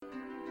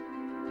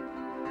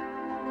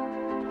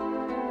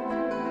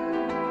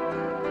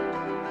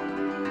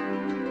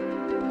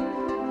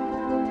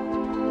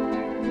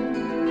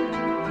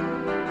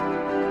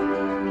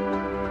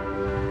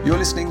You're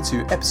listening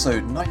to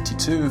episode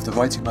 92 of the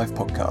Writing Life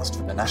podcast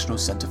from the National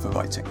Centre for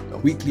Writing, a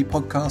weekly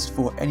podcast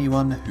for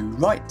anyone who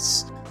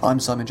writes. I'm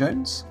Simon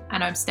Jones.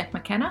 And I'm Steph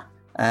McKenna.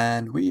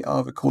 And we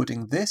are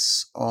recording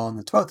this on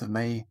the 12th of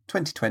May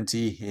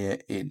 2020 here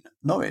in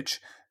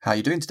Norwich. How are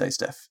you doing today,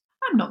 Steph?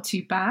 I'm not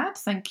too bad,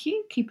 thank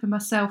you. Keeping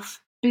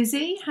myself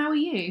busy. How are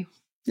you?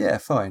 Yeah,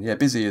 fine. Yeah,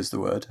 busy is the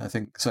word. I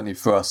think certainly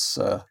for us,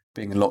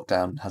 being in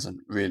lockdown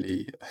hasn't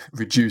really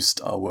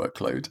reduced our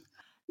workload.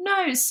 No,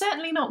 it's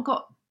certainly not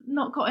got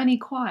any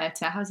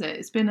quieter, has it?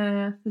 There's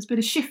been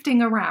a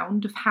shifting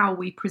around of how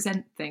we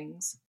present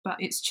things, but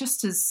it's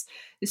just as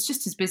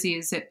busy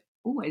as it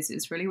always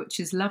is, really, which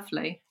is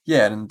lovely.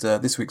 Yeah, and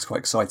this week's quite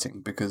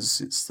exciting because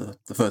it's the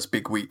first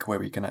big week where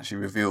we can actually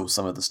reveal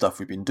some of the stuff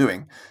we've been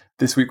doing.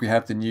 This week we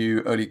have the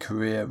new Early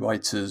Career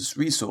Writers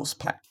Resource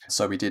Pack.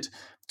 So we did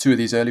 2 of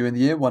these earlier in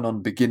the year, one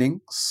on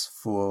beginnings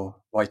for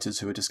writers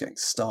who are just getting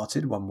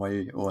started one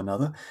way or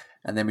another,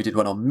 and then we did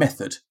one on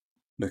method,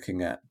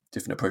 looking at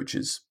different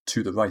approaches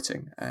to the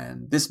writing.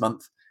 And this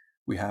month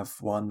we have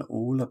one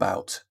all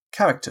about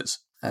characters.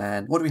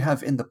 And what do we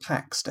have in the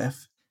pack,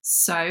 Steph?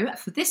 So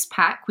for this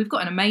pack, we've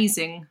got an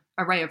amazing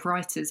array of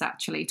writers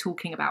actually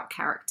talking about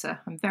character.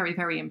 I'm very,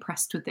 very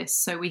impressed with this.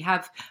 So we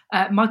have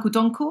Michael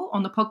Donkor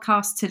on the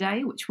podcast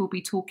today, which we'll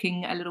be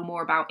talking a little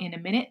more about in a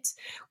minute.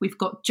 We've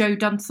got Joe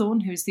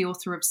Dunthorne, who's the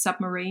author of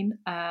Submarine,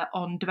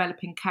 on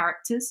developing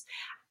characters.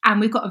 And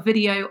we've got a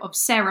video of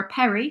Sarah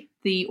Perry,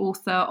 the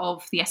author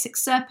of The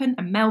Essex Serpent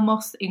and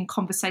Melmoth, in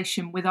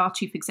conversation with our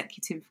chief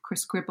executive,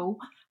 Chris Gribble.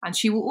 And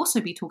she will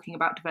also be talking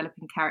about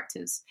developing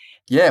characters.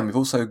 Yeah, and we've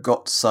also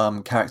got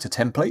some character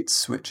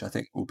templates, which I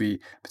think will be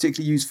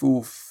particularly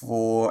useful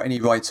for any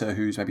writer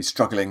who's maybe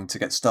struggling to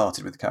get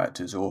started with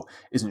characters or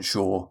isn't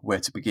sure where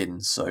to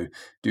begin. So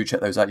do check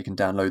those out. You can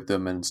download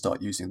them and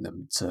start using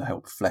them to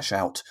help flesh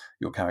out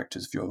your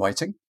characters for your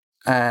writing.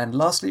 And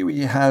lastly,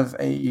 we have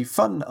a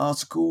fun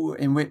article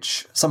in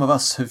which some of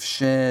us have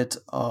shared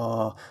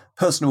our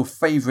personal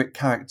favourite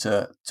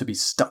character to be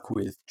stuck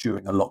with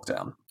during a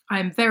lockdown.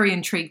 I'm very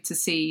intrigued to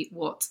see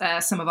what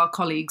some of our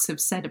colleagues have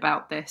said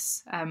about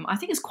this. I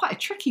think it's quite a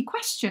tricky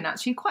question,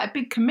 actually, quite a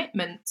big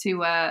commitment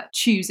to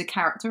choose a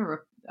character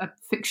or a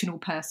fictional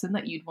person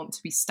that you'd want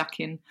to be stuck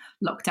in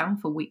lockdown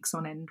for weeks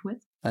on end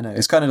with. I know,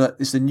 it's kind of like,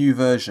 it's the new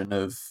version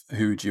of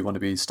who do you want to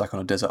be stuck on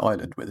a desert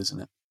island with,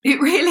 isn't it? It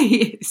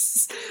really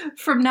is.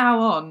 From now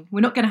on,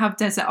 we're not going to have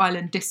desert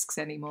island discs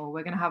anymore.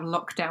 We're going to have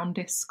lockdown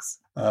discs.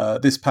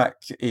 This pack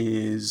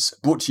is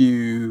brought to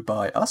you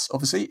by us,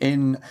 obviously,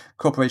 in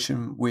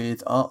cooperation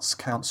with Arts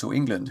Council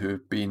England, who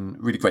have been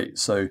really great.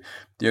 So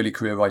the Early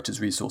Career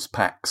Writers Resource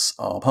Packs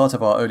are part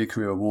of our Early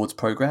Career Awards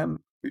programme,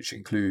 which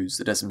includes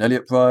the Desmond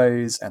Elliott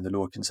Prize and the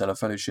Laura Kinsella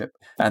Fellowship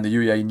and the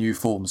UEA New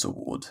Forms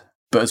Award.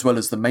 But as well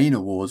as the main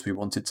awards, we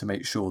wanted to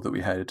make sure that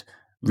we had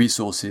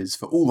resources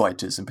for all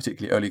writers, and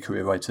particularly early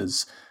career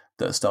writers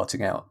that are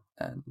starting out.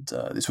 And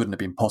this wouldn't have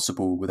been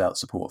possible without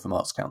support from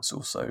Arts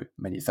Council, so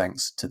many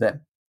thanks to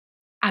them.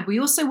 And we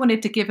also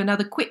wanted to give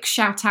another quick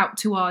shout out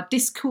to our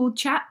Discord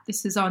chat.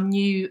 This is our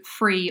new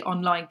free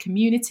online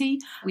community.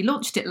 We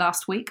launched it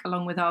last week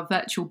along with our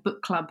virtual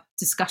book club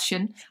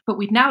discussion, but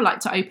we'd now like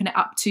to open it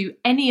up to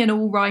any and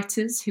all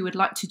writers who would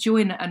like to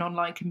join an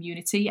online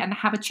community and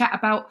have a chat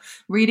about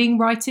reading,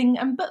 writing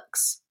and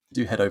books.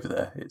 Do head over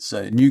there. It's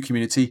a new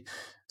community,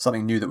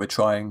 something new that we're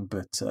trying,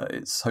 but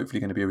it's hopefully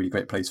going to be a really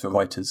great place for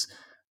writers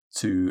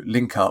to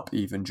link up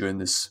even during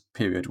this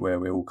period where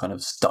we're all kind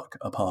of stuck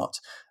apart.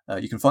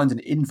 You can find an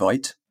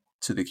invite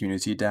to the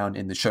community down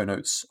in the show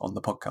notes on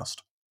the podcast.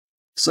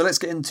 So let's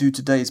get into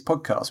today's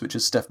podcast, which,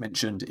 as Steph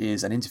mentioned,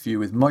 is an interview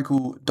with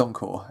Michael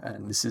Donkor.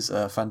 And this is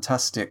a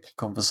fantastic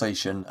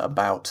conversation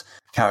about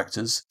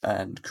characters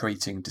and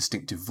creating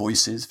distinctive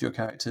voices for your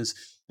characters,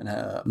 and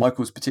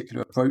Michael's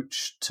particular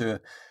approach to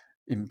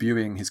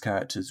imbuing his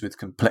characters with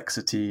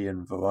complexity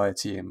and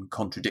variety and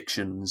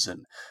contradictions,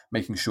 and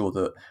making sure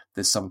that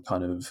there's some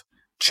kind of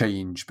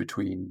change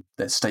between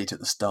their state at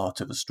the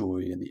start of a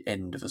story and the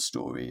end of a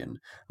story, and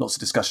lots of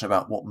discussion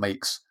about what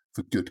makes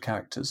for good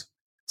characters.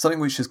 Something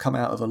which has come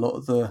out of a lot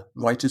of the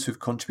writers who've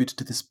contributed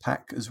to this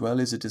pack as well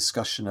is a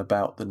discussion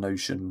about the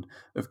notion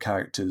of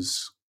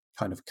characters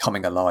kind of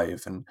coming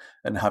alive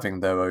and having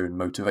their own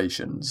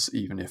motivations,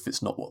 even if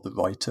it's not what the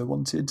writer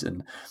wanted.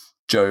 And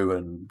Joe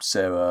and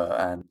Sarah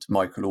and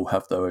Michael all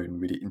have their own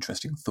really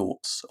interesting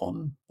thoughts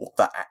on what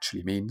that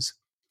actually means.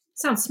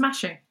 Sounds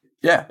smashing.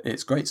 Yeah,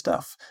 it's great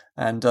stuff.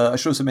 And I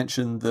should also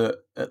mention that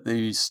at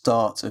the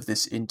start of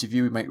this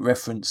interview, we make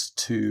reference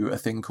to a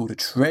thing called a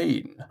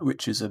train,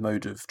 which is a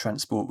mode of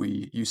transport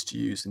we used to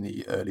use in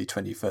the early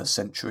 21st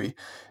century.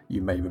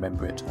 You may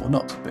remember it or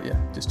not, but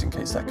yeah, just in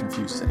case that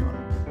confuses anyone.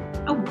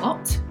 A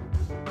what?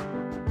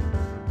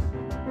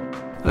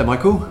 Hello,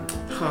 Michael.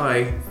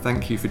 Hi.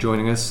 Thank you for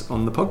joining us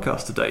on the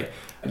podcast today.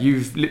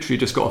 You've literally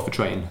just got off a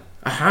train.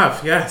 I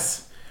have,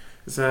 yes.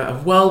 It's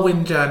a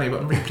whirlwind journey,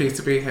 but I'm really pleased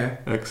to be here.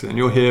 Excellent.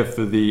 You're here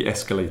for the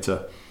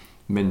Escalator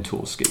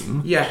Mentor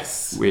Scheme.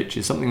 Yes. Which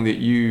is something that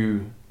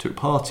you took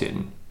part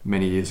in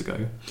many years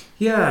ago.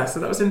 Yeah, so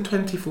that was in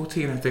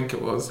 2014, I think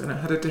it was, and it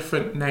had a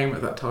different name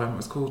at that time. It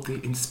was called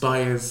the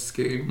Inspires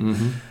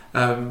Scheme.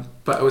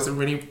 But it was a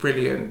really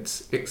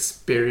brilliant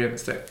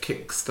experience that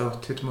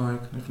kick-started my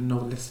kind of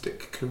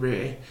novelistic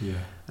career. Yeah.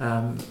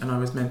 And I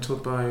was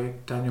mentored by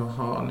Daniel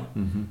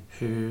Hahn,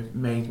 who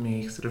made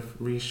me sort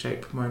of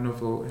reshape my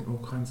novel in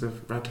all kinds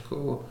of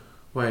radical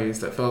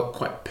ways that felt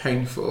quite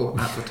painful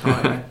at the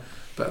time,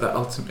 but that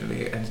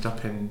ultimately ended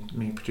up in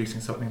me producing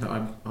something that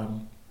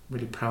I'm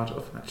really proud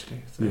of,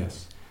 actually. So.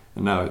 Yes.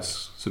 And now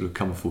it's sort of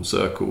come full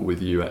circle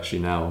with you actually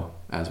now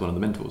as one of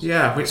the mentors.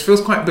 Yeah, which feels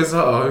quite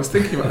bizarre. I was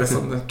thinking about this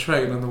on the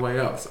train on the way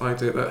up. This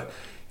idea that,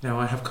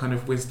 I have kind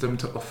of wisdom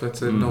to offer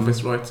to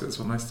novice writers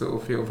when I still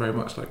feel very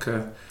much like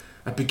a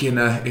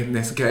beginner in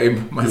this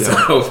game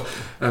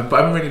myself. Yeah.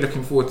 But I'm really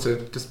looking forward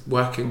to just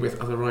working with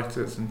other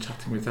writers and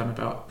chatting with them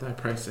about their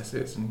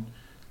processes and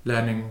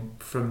learning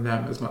from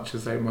them as much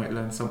as they might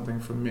learn something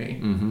from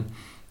me.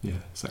 Yeah,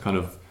 it's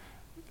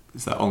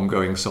that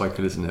ongoing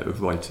cycle, isn't it,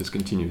 of writers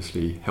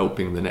continuously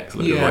helping the next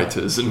load of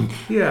writers and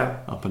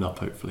up and up,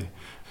 hopefully.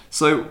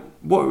 So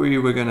what we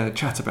were going to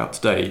chat about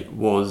today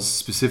was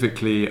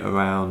specifically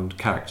around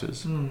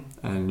characters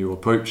and your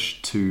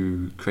approach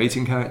to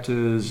creating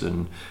characters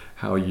and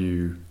how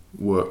you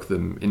work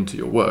them into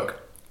your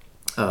work.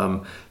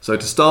 So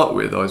to start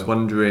with, I was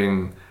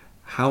wondering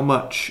how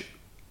much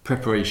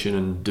preparation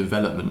and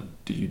development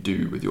do you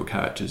do with your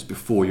characters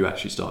before you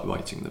actually start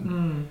writing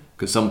them?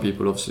 Because some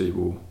people obviously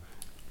will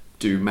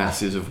do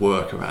masses of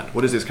work around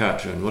what is this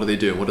character and what do they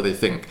do and what do they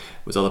think,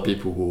 whereas other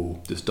people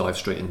will just dive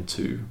straight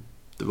into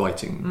the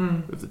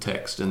writing of the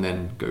text and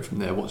then go from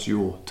there. What's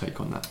your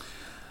take on that?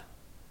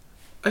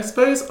 I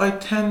suppose I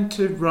tend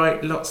to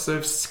write lots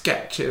of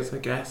sketches, I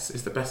guess,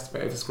 is the best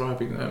way of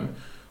describing them,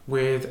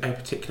 with a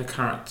particular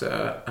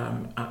character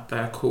at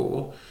their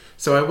core.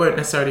 So I won't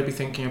necessarily be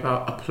thinking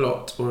about a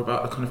plot or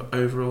about the kind of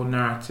overall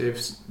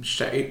narrative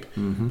shape.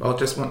 I'll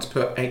just want to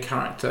put a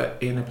character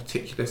in a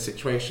particular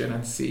situation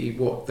and see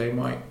what they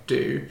might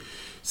do.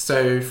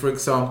 So, for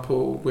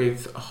example,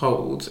 with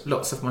Hold,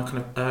 lots of my kind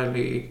of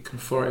early kind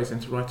of forays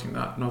into writing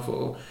that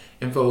novel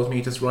involved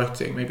me just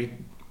writing maybe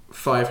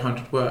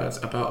 500 words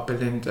about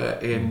Belinda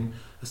in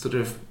a sort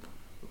of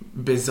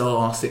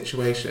bizarre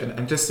situation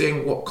and just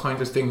seeing what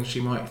kind of things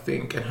she might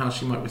think and how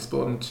she might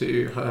respond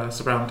to her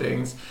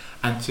surroundings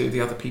and to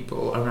the other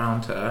people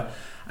around her.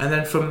 And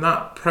then from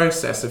that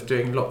process of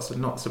doing lots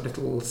and lots of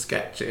little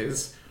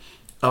sketches,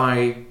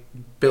 I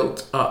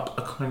built up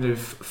a kind of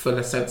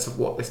fuller sense of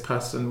what this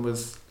person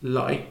was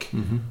like,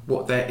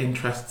 what their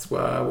interests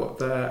were, what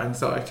their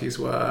anxieties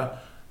were,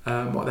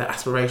 what their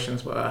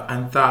aspirations were,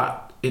 and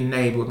that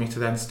enabled me to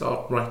then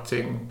start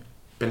writing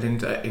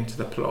Belinda into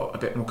the plot a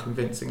bit more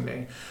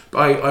convincingly.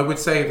 But I would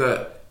say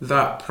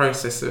that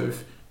process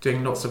of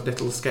doing lots of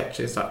little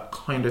sketches that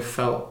kind of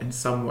felt in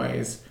some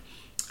ways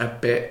a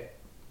bit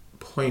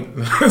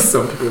pointless,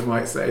 some people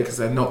might say, because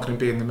they're not going to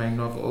be in the main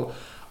novel,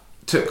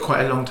 took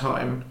quite a long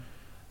time,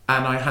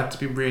 and I had to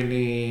be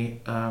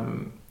really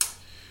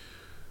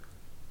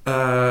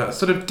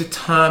sort of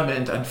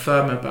determined and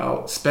firm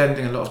about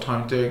spending a lot of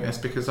time doing this,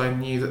 because I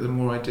knew that the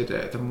more I did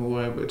it, the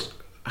more I would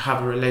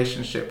have a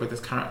relationship with this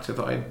character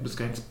that I was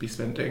going to be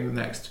spending the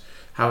next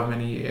however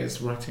many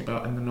years writing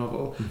about in the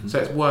novel. So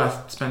it's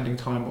worth spending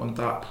time on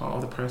that part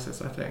of the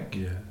process, I think.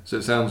 Yeah. So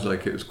it sounds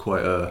like it was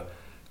quite a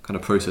kind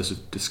of process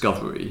of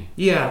discovery.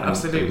 Yeah,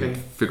 absolutely. And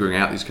figuring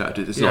out these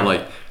characters. It's not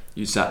like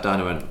you sat down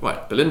and went,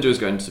 right, Belinda is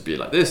going to be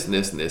like this and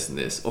this and this and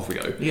this, off we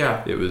go.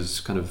 Yeah. It was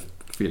kind of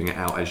feeling it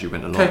out as you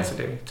went along.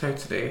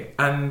 Totally.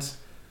 And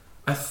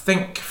I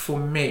think for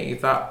me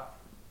that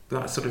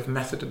sort of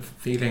method of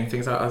feeling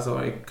things out as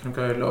I kind of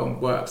go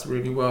along works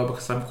really well,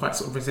 because I'm quite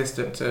sort of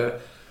resistant to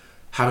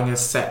having a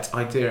set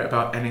idea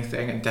about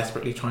anything and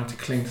desperately trying to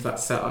cling to that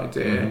set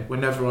idea.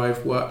 Whenever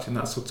I've worked in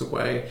that sort of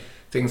way,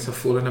 things have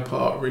fallen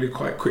apart really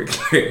quite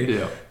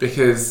quickly.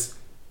 Because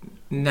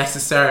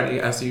necessarily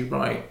as you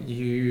write,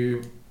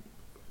 you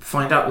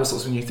find out all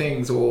sorts of new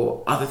things,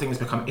 or other things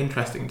become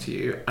interesting to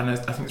you, and I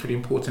think it's really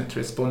important to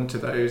respond to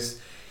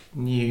those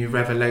new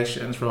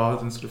revelations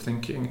rather than sort of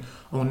thinking,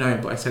 oh no,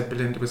 but I said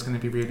Belinda was going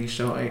to be really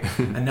shy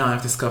and now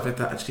I've discovered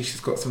that actually she's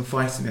got some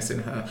feistiness in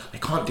her. I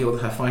can't deal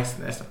with her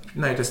feistiness.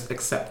 No, just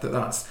accept that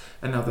that's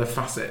another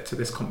facet to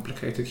this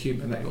complicated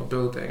human that you're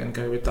building and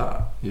go with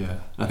that. Yeah,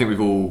 I think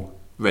we've all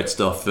read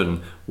stuff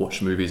and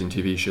watched movies and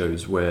TV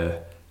shows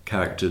where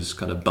characters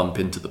kind of bump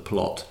into the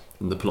plot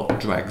and the plot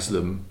drags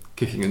them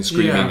kicking and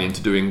screaming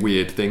into doing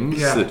weird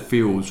things that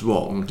feels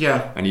wrong.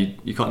 And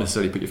you can't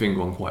necessarily put your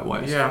finger on quite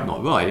why it's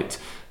not right.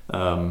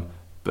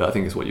 But I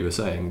think it's what you were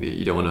saying, that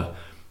you don't want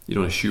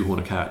to shoehorn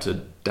a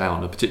character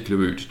down a particular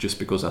route just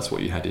because that's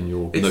what you had in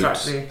your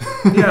notes.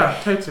 Yeah,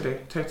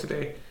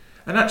 totally.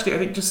 And actually, I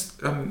think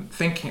just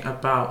thinking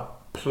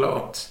about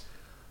plot,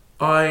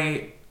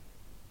 I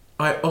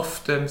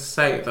often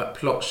say that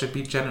plot should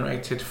be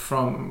generated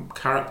from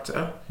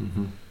character.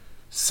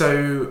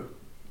 So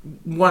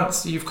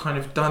once you've kind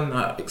of done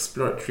that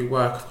exploratory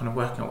work of kind of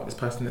working out what this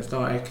person is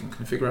like and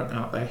kind of figuring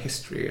out their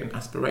history and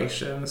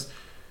aspirations,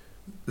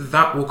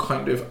 that will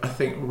kind of, I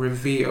think,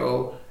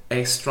 reveal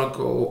a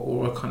struggle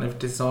or a kind of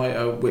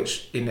desire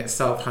which in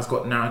itself has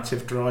got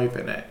narrative drive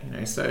in it, you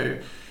know. So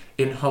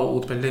in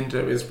Hold,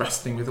 Belinda is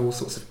wrestling with all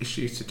sorts of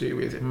issues to do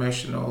with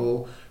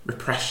emotional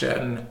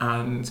repression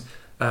and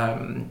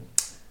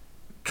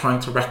trying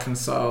to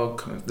reconcile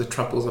kind of the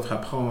troubles of her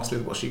past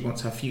with what she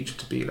wants her future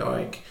to be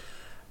like.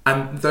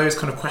 And those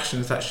kind of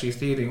questions that she's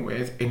dealing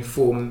with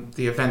inform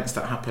the events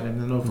that happen in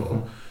the novel.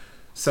 Mm-hmm.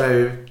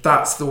 So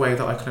that's the way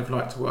that I kind of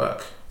like to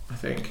work, I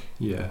think.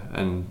 Yeah,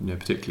 and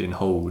particularly in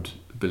Hold,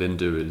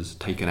 Belinda is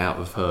taken out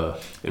of her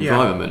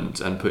environment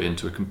and put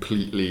into a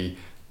completely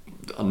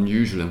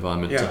unusual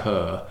environment to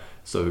her.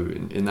 So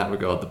in that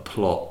regard, the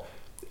plot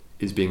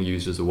is being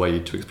used as a way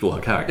to explore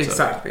her character.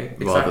 Exactly.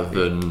 Rather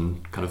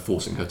than kind of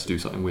forcing her to do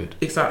something weird.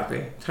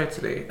 Exactly,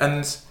 totally.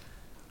 And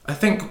I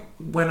think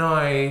when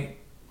I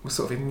was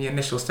sort of in the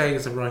initial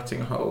stages of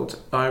writing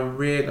Hold, I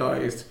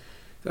realised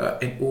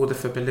that in order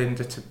for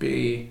Belinda to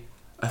be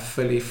a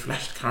fully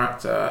fleshed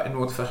character, in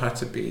order for her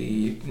to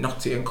be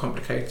knotty and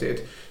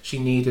complicated, she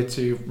needed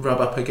to rub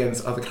up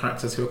against other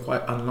characters who are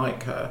quite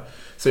unlike her.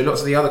 So lots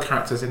of the other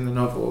characters in the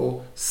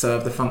novel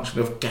serve the function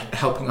of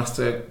helping us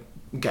to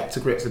get to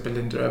grips with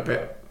Belinda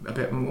a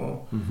bit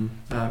more.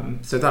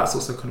 Mm-hmm. So that's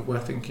also kind of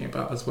worth thinking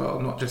about as well,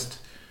 not just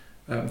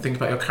thinking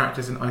about your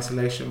characters in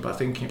isolation, but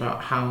thinking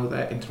about how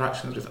their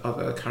interactions with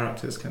other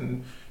characters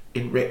can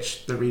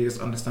enrich the reader's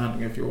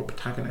understanding of your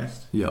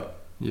protagonist. Yeah,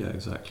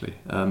 exactly.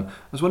 I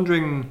was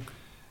wondering,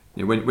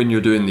 when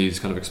you're doing these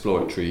kind of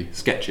exploratory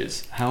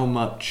sketches, how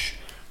much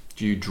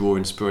do you draw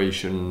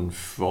inspiration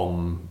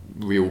from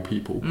real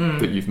people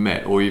that you've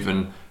met, or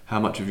even how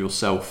much of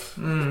yourself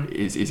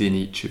is in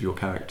each of your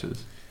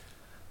characters?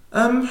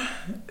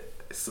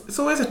 It's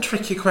always a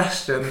tricky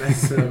question,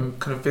 this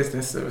kind of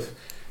business of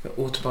the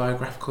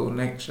autobiographical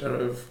nature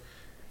of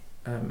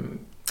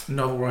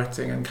novel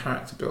writing and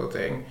character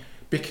building,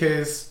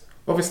 because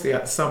obviously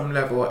at some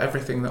level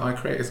everything that I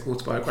create is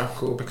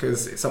autobiographical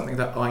because it's something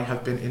that I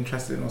have been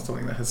interested in or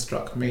something that has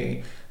struck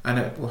me, and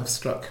it will have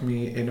struck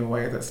me in a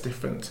way that's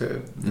different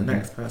to the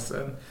next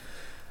person.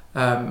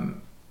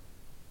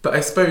 But I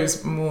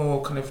suppose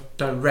more kind of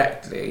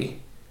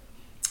directly,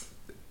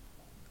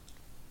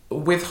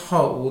 with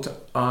Hold,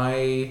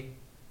 I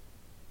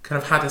kind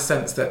of had a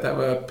sense that there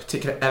were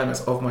particular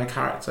elements of my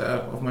character,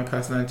 of my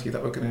personality,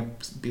 that were going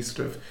to be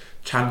sort of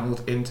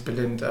channeled into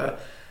Belinda.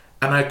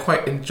 And I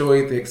quite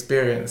enjoyed the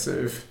experience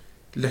of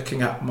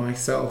looking at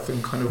myself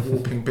and kind of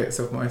warping bits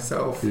of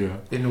myself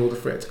in order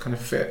for it to kind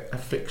of fit a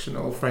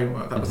fictional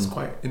framework. That was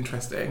quite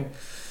interesting.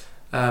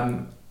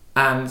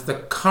 And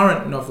the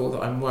current novel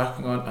that I'm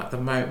working on at the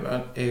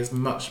moment is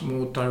much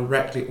more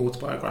directly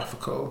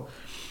autobiographical.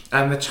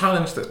 And the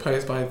challenge that's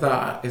posed by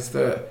that is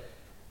that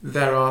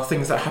there are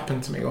things that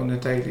happen to me on a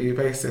daily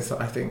basis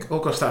that I think, oh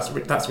gosh, that's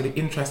really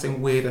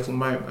interesting, weird little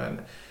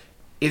moment.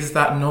 Is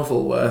that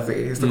novel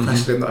worthy, is the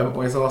question that I'm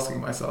always asking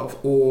myself.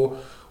 Or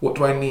what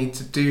do I need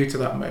to do to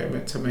that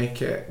moment to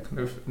make it kind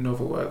of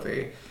novel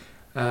worthy?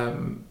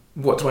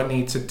 What do I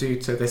need to do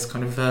to this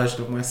kind of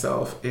version of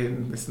myself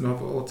in this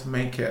novel to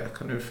make it a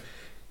kind of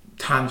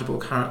tangible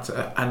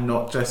character and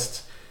not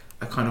just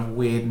a kind of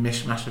weird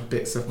mishmash of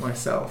bits of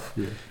myself?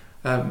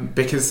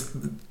 Because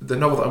the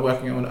novel that I'm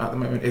working on at the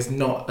moment is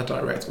not a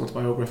direct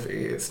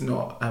autobiography, it's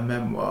not a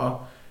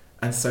memoir,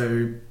 and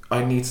so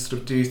I need to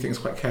sort of do things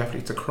quite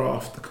carefully to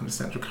craft the kind of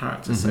central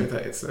character so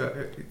that it's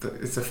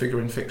a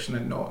figure in fiction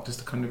and not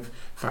just a kind of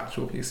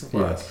factual piece of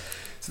work.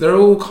 So there are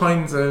all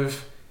kinds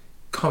of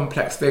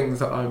complex things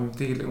that I'm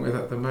dealing with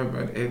at the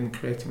moment in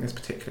creating this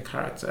particular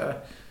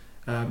character.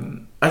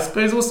 I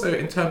suppose also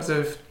in terms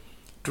of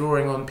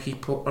drawing on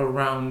people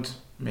around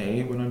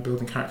me when I'm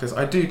building characters,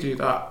 I do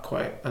that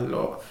quite a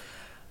lot.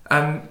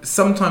 And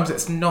sometimes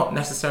it's not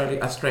necessarily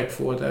as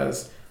straightforward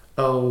as,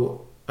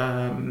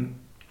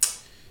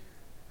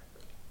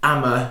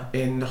 Amma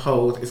in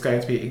Hold is going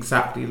to be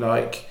exactly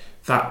like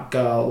that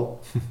girl,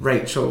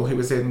 Rachel, who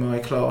was in my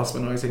class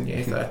when I was in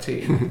year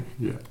 13.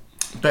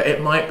 But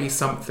it might be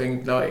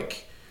something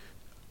like,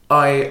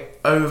 I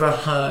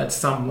overheard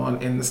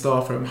someone in the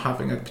staff room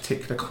having a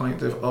particular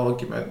kind of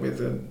argument with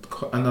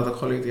another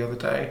colleague the other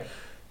day.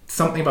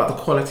 Something about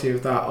the quality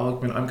of that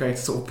argument I'm going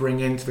to sort of bring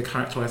into the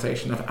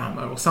characterisation of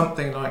Amma or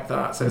something like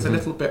that. So it's a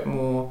little bit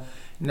more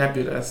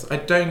nebulous. I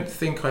don't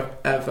think I've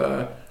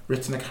ever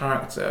written a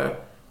character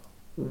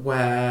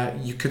where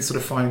you could sort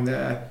of find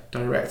their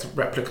direct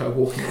replica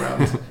walking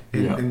around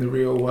in the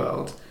real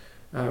world.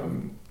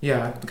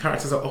 The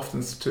characters are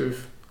often sort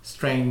of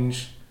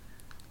strange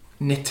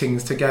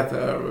knittings together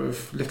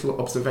of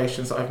little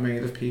observations that I've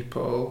made of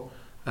people,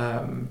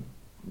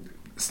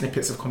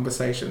 snippets of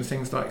conversations,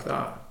 things like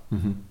that.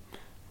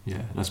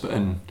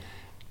 And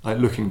like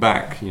looking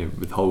back,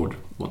 with Hold,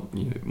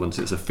 once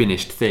it's a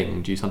finished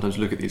thing, do you sometimes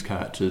look at these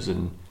characters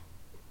and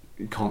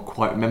you can't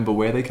quite remember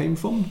where they came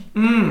from?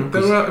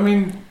 There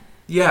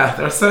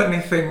are certainly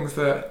things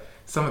that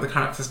some of the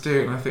characters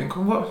do, and I think,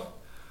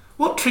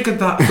 what triggered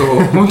that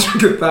thought? What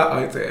triggered that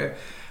idea?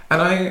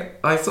 And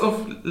I sort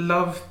of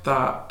love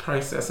that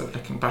process of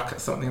looking back at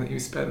something that you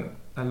spent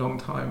a long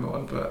time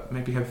on, but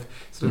maybe have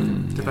sort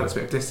of developed a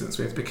bit of distance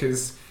with,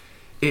 because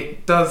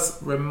it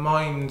does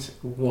remind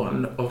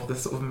one of the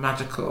sort of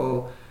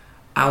magical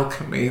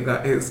alchemy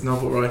that is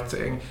novel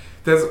writing.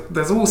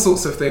 There's all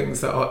sorts of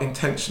things that are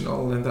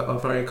intentional and that are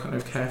very kind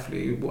of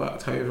carefully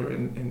worked over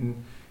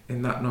in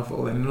that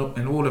novel and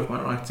in all of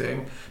my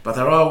writing, but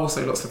there are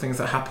also lots of things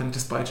that happen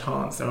just by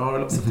chance. There are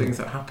lots of things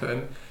that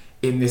happen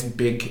in this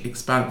big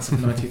expanse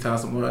of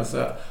 90,000 words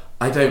that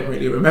I don't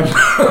really remember.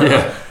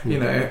 You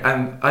know,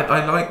 and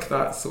I like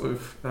that sort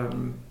of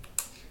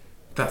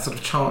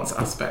chance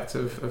aspect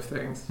of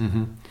things.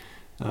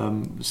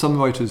 Some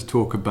writers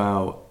talk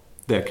about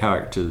their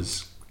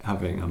characters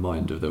having a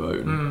mind of their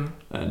own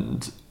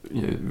and,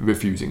 you know,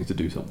 refusing to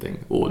do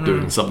something or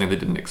doing something they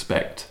didn't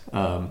expect.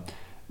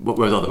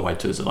 Whereas other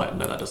writers are like,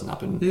 no, that doesn't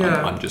happen.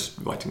 I'm just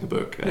writing a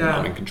book and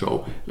I'm in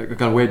control. Like,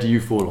 kind of, where do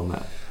you fall on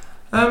that?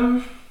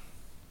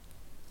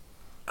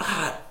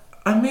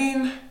 I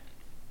mean,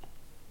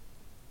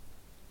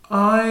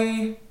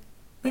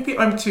 maybe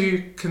I'm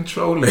too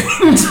controlling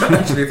to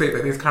actually think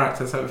that these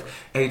characters have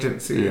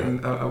agency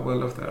and a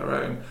will of their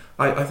own.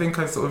 I think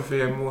I sort of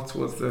veer more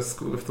towards the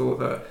school of thought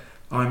that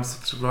I'm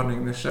sort of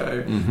running the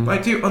show. But I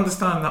do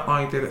understand that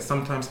idea that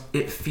sometimes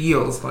it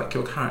feels like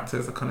your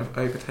characters are kind of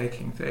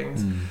overtaking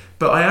things.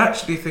 But I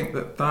actually think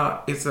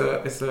that is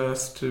a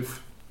sort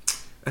of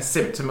a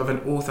symptom of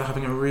an author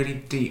having a really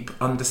deep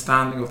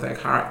understanding of their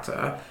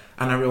character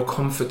and a real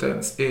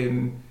confidence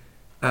in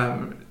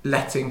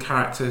letting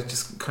characters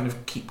just kind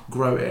of keep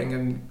growing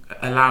and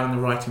allowing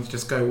the writing to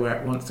just go where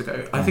it wants to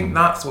go. I think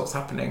that's what's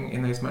happening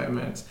in those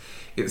moments.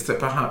 It's that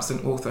perhaps an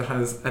author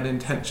has an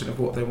intention of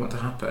what they want to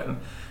happen,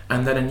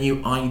 and then a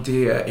new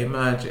idea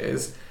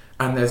emerges,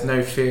 and there's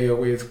no fear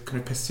with kind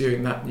of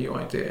pursuing that new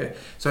idea.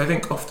 So I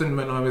think often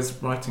when I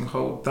was writing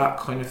Hold, that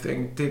kind of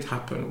thing did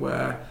happen,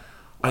 where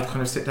I'd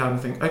kind of sit down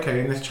and think, okay,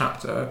 in this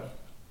chapter,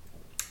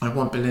 I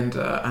want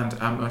Belinda and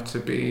Emma to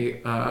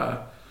be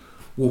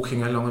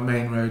walking along a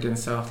main road in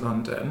South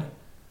London,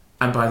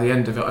 and by the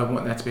end of it, I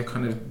want there to be a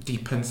kind of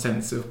deepened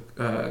sense of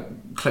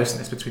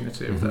closeness between the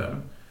two of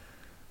them.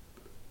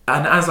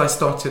 And as I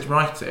started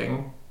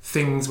writing,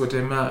 things would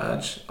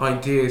emerge,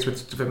 ideas would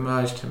sort of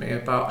emerge to me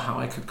about how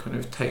I could kind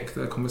of take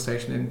the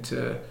conversation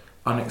into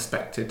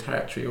unexpected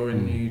territory or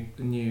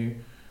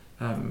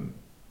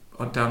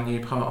down new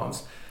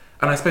paths.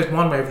 And I suppose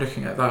one way of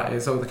looking at that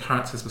is, the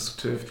characters were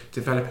sort of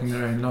developing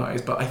their own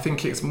lives, but I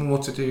think it's more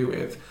to do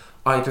with,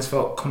 I just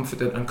felt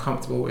confident and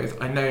comfortable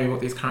with, I know what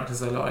these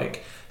characters are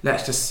like,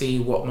 let's just see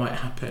what might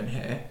happen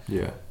here.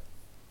 Yeah.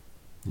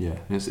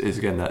 It's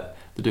again that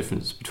the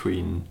difference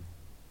between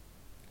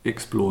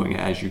exploring it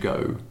as you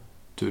go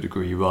to a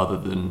degree rather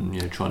than,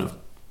 you know, trying to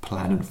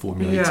plan and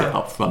formulate it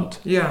up front.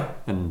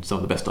 And some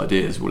of the best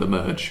ideas will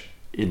emerge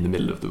in the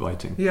middle of the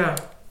writing.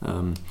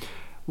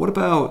 What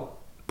about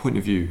point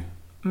of view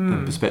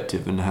and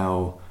perspective and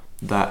how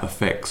that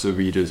affects a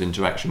reader's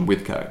interaction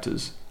with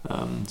characters?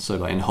 So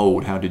like in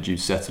Hold, how did you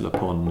settle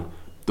upon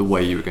the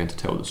way you were going to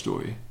tell the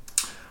story?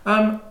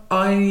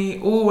 I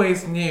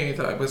always knew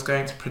that it was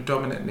going to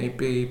predominantly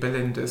be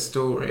Belinda's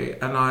story,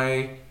 and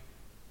I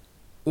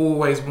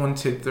always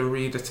wanted the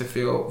reader to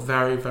feel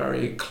very,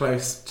 very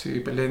close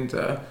to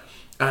Belinda.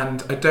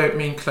 And I don't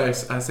mean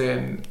close as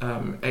in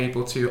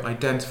able to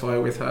identify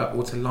with her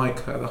or to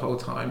like her the whole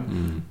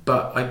time,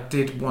 but I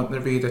did want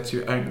the reader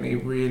to only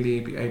really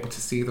be able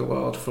to see the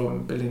world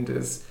from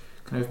Belinda's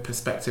kind of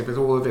perspective, with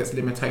all of its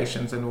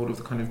limitations and all of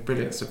the kind of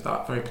brilliance of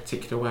that very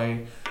particular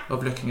way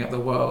of looking at the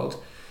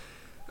world.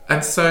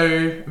 And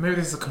so maybe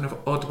this is a kind of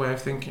odd way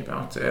of thinking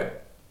about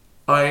it.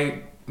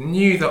 I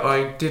knew that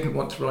I didn't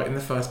want to write in the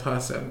first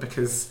person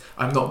because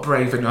I'm not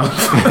brave enough.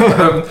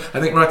 I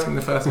think writing in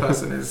the first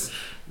person is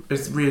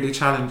really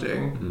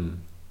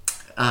challenging.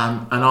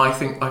 And I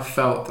think I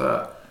felt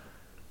that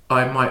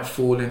I might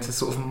fall into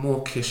sort of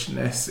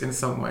mawkishness in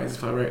some ways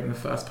if I wrote in the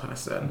first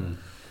person.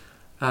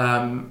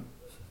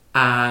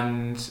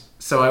 And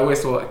so I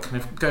always thought I'd kind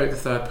of go with the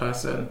third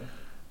person,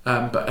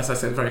 but as I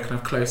said, very kind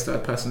of close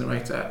third person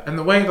narrator. And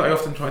the way that I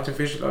often tried to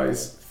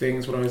visualise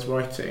things when I was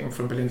writing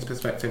from Belinda's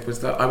perspective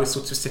was that I was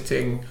sort of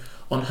sitting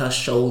on her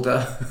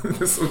shoulder,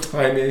 this sort of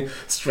tiny,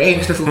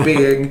 strange little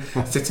being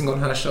sitting on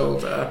her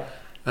shoulder,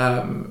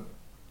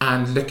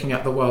 and looking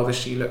at the world as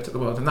she looked at the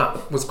world. And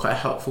that was quite a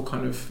helpful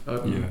kind of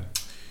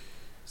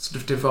sort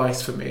of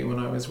device for me when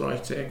I was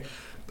writing.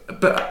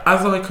 But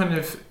as I kind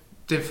of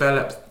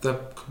developed the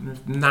kind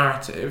of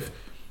narrative,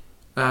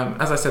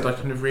 as I said, I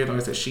kind of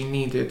realised that she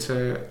needed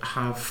to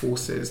have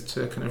forces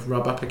to kind of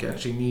rub up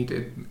against. She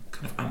needed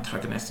kind of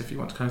antagonists, if you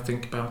want to kind of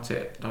think about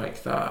it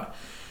like that.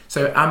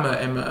 So Emma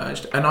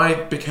emerged, and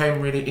I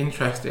became really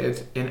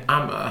interested in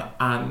Emma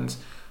and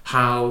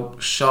how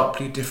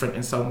sharply different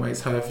in some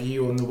ways her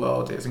view on the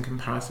world is in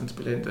comparison to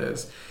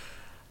Belinda's.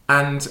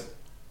 And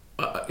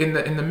in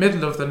the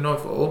middle of the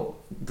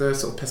novel, the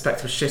sort of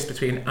perspective shifts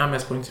between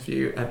Emma's point of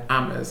view and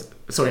Emma's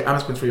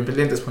point of view and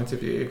Belinda's point of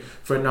view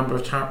for a number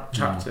of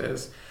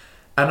chapters.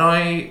 And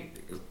I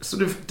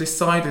sort of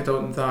decided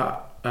on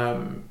that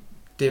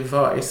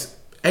device,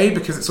 A,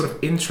 because it sort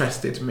of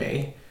interested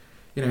me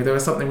there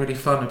was something really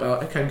fun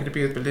about, okay, I'm going to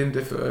be with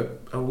Belinda for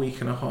a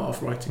week and a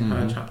half writing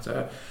her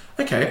chapter.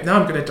 Okay, now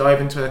I'm going to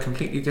dive into a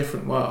completely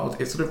different world.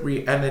 It sort of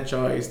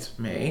re-energized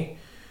me.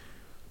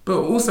 But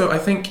also I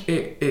think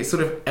it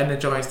sort of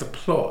energized the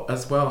plot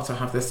as well, to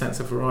have this sense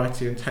of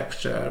variety and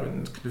texture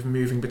and kind of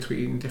moving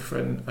between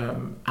different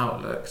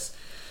outlooks.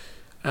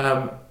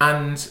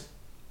 And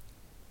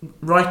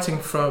writing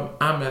from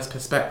Emma's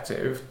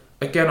perspective,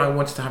 again, I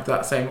wanted to have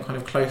that same kind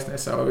of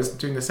closeness. So I was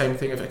doing the same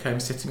thing of, okay, I'm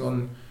sitting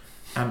on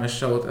Emma's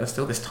shoulder,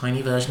 still this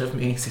tiny version of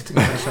me sitting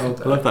on her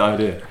shoulder. I love that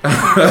idea.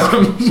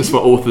 It's just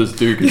what authors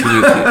do,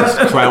 continuously, just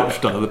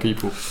crouched on other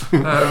people.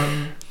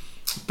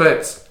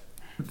 But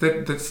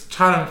the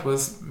challenge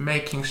was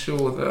making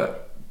sure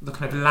that the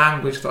kind of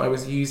language that I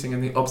was using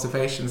and the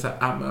observations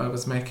that Emma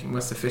was making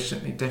were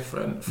sufficiently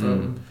different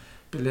from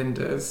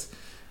Belinda's.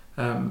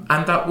 And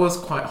that was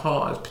quite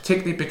hard,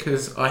 particularly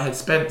because I had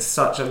spent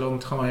such a long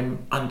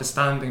time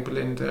understanding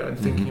Belinda and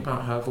thinking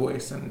about her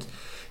voice and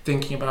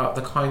thinking about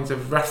the kinds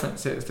of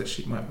references that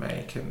she might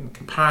make and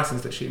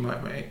comparisons that she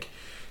might make,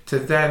 to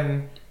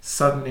then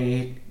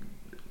suddenly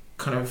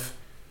kind of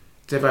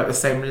develop the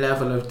same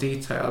level of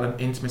detail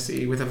and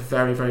intimacy with a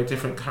very, very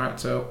different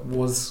character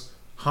was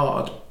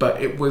hard,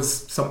 but it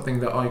was something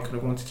that I kind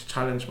of wanted to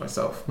challenge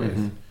myself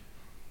with.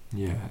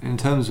 Yeah, in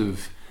terms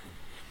of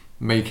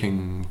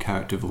making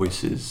character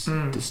voices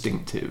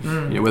distinctive,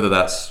 whether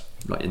that's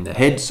like in their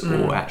heads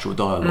or actual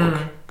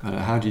dialogue,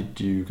 how did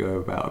you go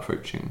about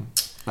approaching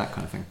that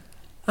kind of thing?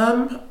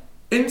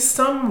 In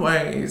some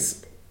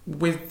ways,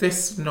 with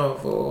this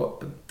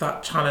novel,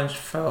 that challenge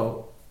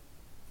felt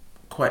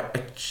quite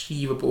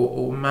achievable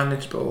or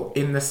manageable,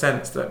 in the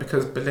sense that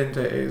because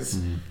Belinda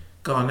is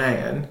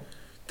Ghanaian,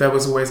 there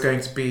was always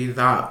going to be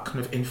that kind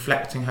of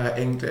inflecting her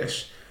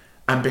English.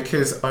 And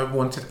because I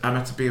wanted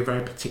Emma to be a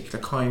very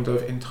particular kind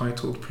of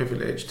entitled,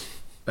 privileged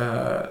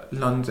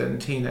London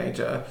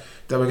teenager,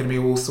 there were going to be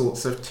all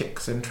sorts of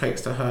tics and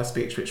traits to her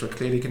speech which were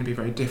clearly going to be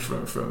very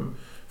different from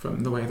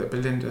the way that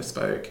Belinda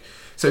spoke.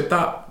 So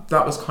that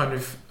was kind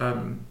of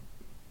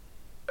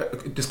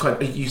just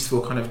quite a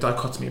useful kind of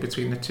dichotomy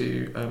between the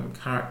two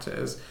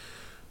characters.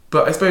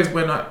 But I suppose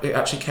when it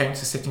actually came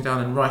to sitting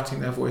down and writing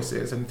their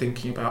voices and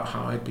thinking about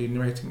how I'd be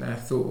narrating their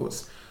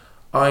thoughts,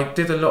 I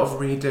did a lot of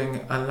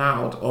reading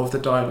aloud of the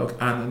dialogue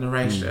and the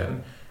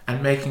narration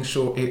and making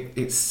sure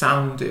it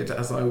sounded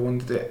as I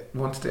wanted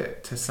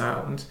it to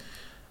sound.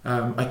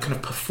 I kind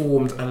of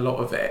performed a lot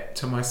of it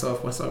to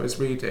myself whilst I was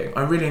reading.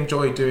 I really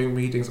enjoy doing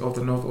readings of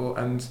the novel,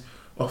 and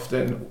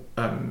often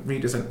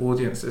readers and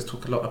audiences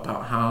talk a lot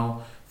about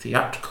how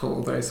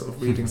theatrical those sort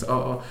of readings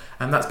are,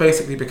 and that's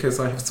basically because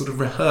I have sort of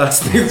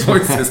rehearsed these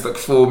voices like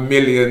 4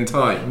 million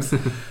times.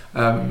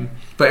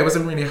 But it was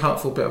a really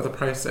helpful bit of the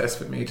process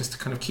for me, just to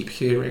kind of keep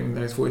hearing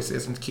those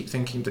voices and to keep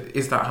thinking,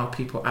 is that how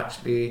people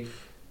actually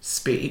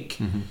speak?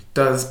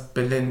 Does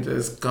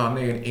Belinda's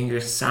Ghanaian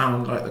English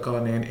sound like the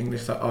Ghanaian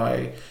English that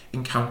I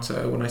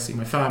encounter when I see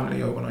my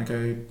family or when I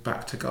go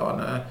back to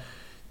Ghana?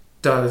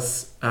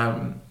 Does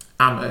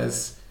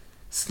Emma's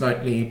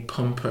slightly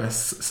pompous,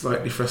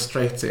 slightly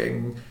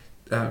frustrating,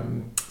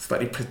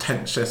 slightly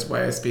pretentious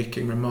way of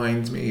speaking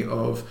remind me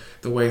of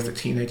the ways that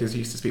teenagers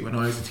used to speak when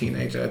I was a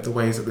teenager, the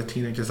ways that the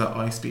teenagers that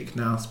I speak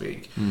now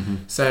speak?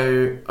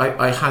 So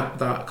I had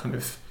that kind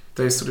of,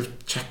 those sort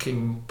of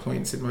checking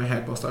points in my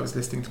head whilst I was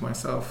listening to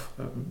myself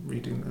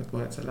reading the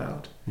words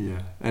aloud.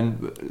 Yeah, and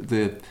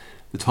the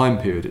time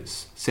period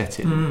it's set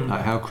in,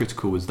 like how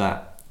critical was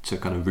that to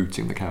kind of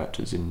rooting the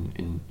characters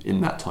in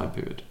that time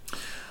period?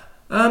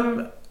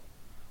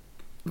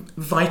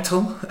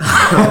 Vital.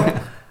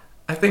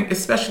 I think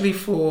especially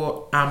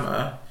for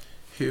Emma,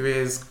 who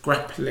is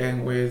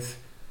grappling with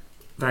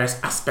various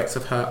aspects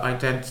of her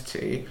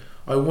identity,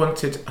 I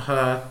wanted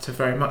her to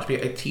very much be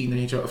a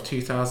teenager of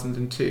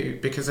 2002,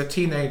 because a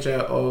teenager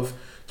of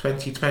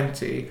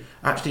 2020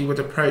 actually would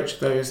approach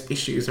those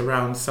issues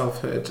around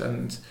selfhood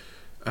and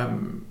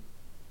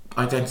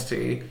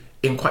identity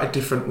in quite a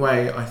different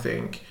way, I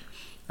think.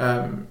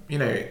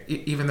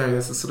 Even though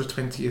there's a sort of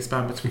 20-year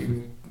span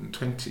between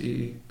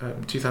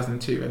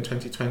 2002 and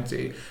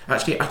 2020,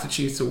 actually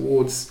attitudes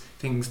towards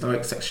things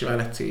like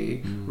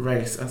sexuality,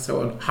 race and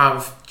so on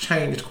have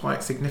changed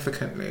quite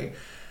significantly.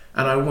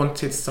 And I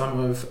wanted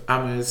some of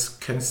Emma's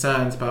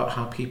concerns about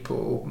how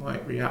people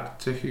might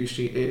react to who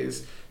she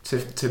is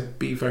to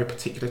be very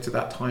particular to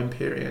that time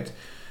period.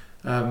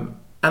 And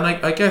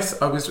I guess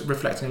I was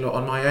reflecting a lot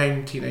on my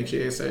own teenage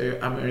years. So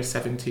Emma is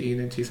 17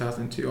 in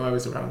 2002. I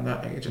was around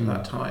that age at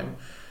that time.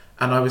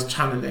 And I was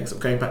channeling, so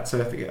going back to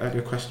the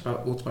earlier question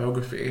about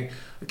autobiography,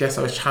 I guess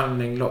I was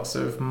channeling lots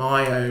of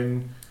my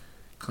own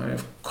kind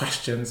of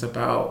questions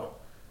about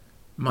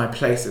my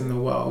place in the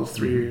world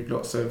through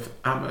lots of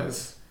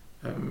Emma's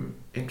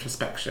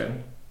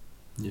introspection.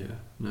 Yeah,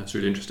 that's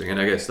really interesting. And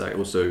I guess that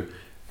also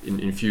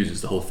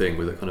infuses the whole thing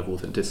with a kind of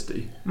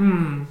authenticity,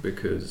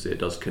 because it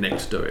does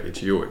connect directly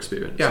to your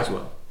experience as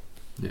well.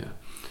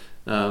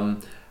 Yeah.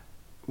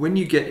 When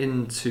you get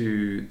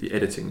into the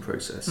editing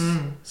process,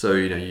 so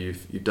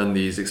you've done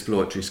these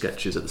exploratory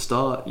sketches at the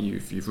start,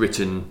 you've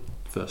written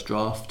first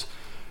draft.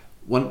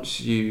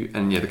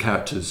 the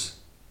characters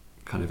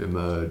kind of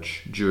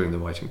emerge during the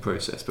writing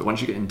process, but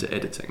once you get into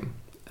editing,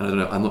 and I don't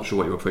know, I'm not sure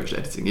what your approach to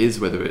editing is,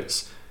 whether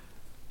it's,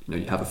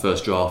 you have a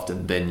first draft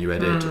and then you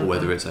edit, or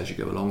whether it's as you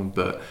go along,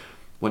 but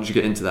once you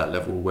get into that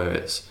level where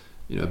it's,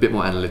 a bit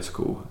more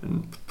analytical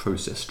and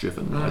process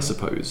driven, I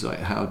suppose, like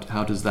how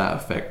does that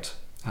affect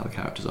how the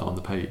characters are on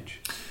the page?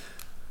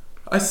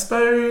 I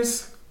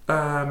suppose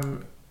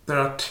there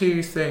are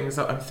two things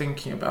that I'm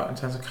thinking about in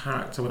terms of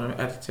character when I'm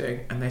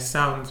editing, and they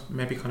sound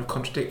maybe kind of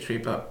contradictory,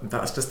 but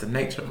that's just the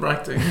nature of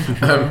writing.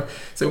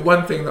 So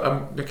one thing that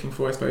I'm looking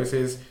for, I suppose,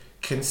 is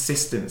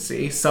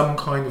consistency, some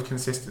kind of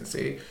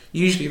consistency.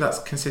 Usually that's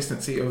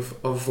consistency of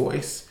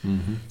voice.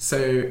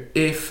 So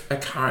if a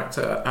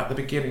character at the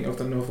beginning of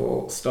the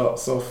novel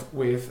starts off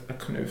with a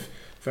kind of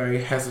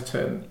very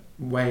hesitant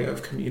way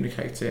of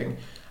communicating,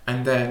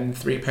 and then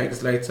 3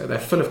 pages later they're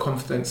full of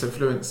confidence and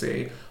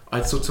fluency,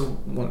 I'd sort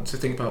of want to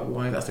think about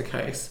why that's the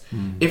case.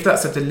 If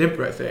that's a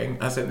deliberate thing,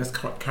 as in this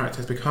character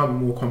has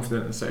become more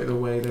confident and so the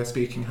way they're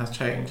speaking has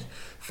changed,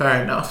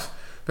 fair enough.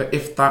 But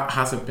if that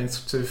hasn't been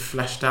sort of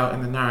fleshed out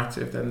in the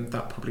narrative, then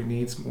that probably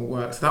needs more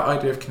work. So that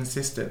idea of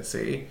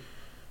consistency,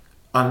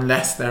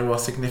 unless there are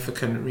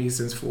significant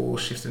reasons for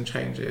shifts and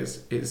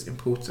changes, is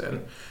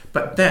important.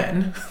 But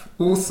then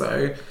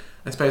also,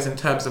 I suppose in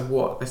terms of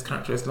what this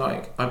character is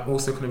like, I'm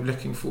also kind of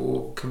looking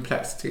for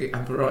complexity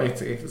and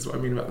variety. This is what I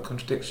mean about the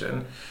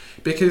contradiction.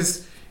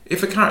 Because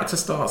if a character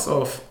starts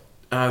off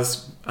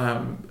as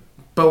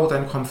bold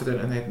and confident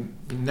and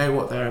they know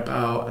what they're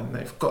about and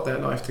they've got their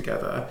life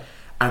together,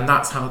 and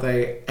that's how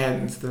they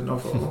end the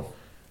novel,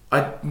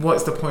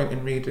 what's the point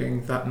in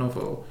reading that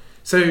novel?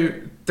 So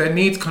there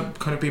needs kind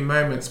of be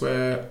moments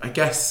where I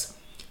guess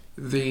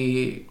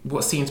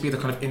what seem to be the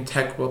kind of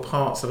integral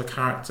parts of a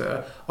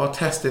character are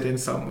tested in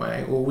some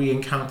way, or we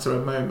encounter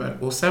a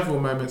moment or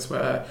several moments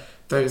where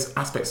those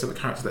aspects of the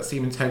character that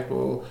seem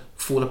integral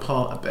fall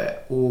apart a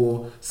bit,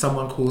 or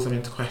someone calls them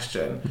into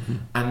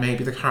question, and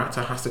maybe the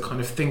character has to kind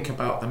of think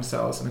about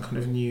themselves in a kind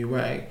of new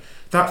way.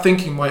 That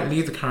thinking might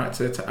lead the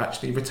character to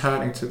actually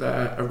returning to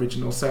their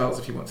original selves,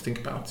 if you want to think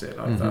about it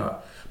like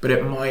that. But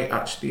it might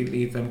actually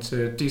lead them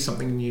to do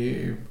something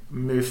new,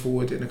 move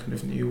forward in a kind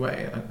of new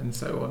way, and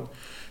so on.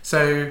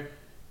 So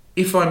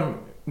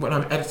when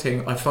I'm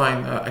editing, I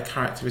find that a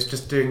character is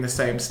just doing the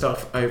same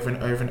stuff over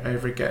and over and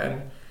over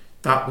again.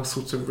 That will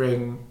sort of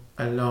ring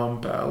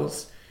alarm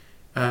bells.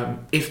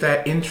 If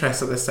their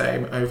interests are the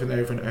same over and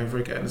over and over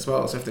again as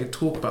well, so if they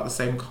talk about the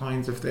same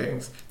kinds of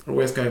things, they're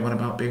always going on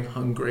about being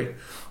hungry,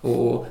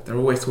 or they're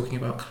always talking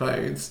about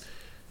clothes,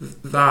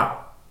 that,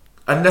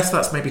 unless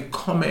that's maybe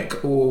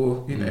comic,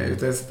 or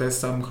there's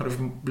some kind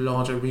of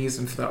larger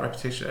reason for that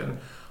repetition,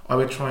 I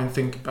would try and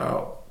think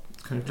about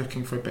kind of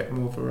looking for a bit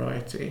more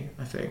variety,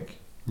 I think.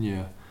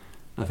 Yeah,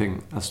 I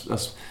think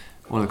that's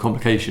one of the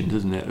complications,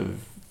 isn't it,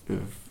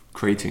 of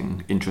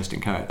creating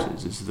interesting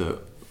characters, is that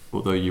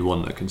although you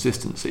want a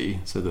consistency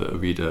so that a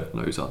reader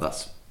knows,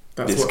 that's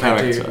this what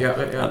character, yeah.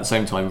 at the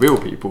same time real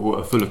people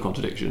are full of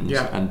contradictions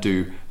and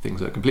do things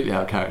that are completely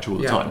out of character all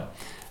the time,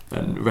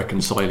 and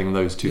reconciling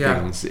those two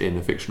things in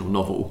a fictional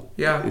novel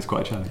is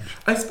quite a challenge.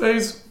 I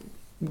suppose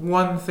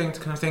one thing to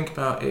kind of think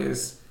about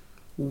is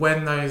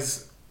when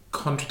those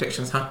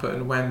contradictions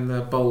happen, when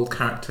the bold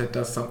character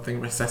does something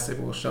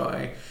recessive or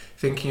shy,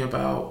 thinking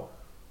about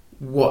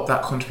what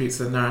that contributes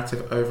to the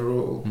narrative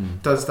overall.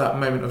 Does that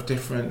moment of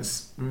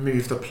difference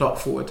move the plot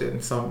forward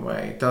in some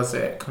way? Does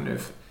it kind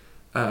of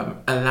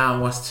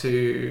allow us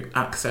to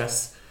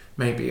access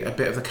maybe a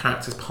bit of the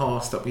character's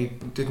past that we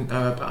didn't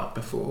know about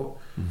before?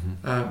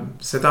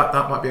 So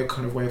that might be a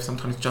kind of way of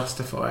sometimes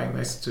justifying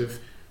those sort of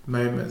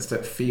moments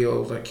that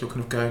feel like you're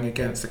kind of going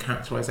against the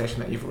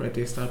characterization that you've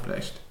already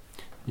established.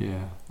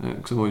 Yeah,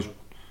 because I'm always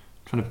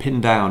trying to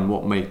pin down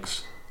what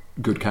makes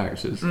good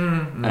characters,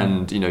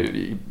 and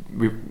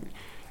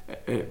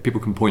people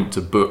can point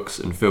to books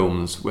and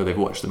films where they've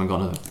watched them and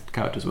gone, the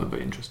characters weren't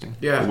very interesting,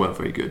 or weren't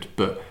very good,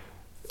 but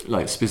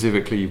like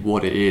specifically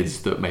what it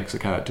is that makes a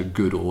character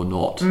good or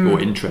not, or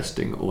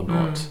interesting or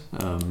not.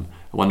 I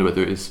wonder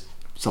whether it is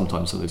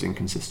sometimes some of those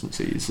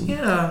inconsistencies, and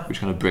which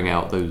kind of bring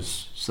out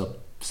those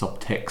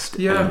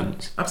subtext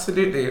elements.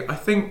 Absolutely. I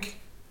think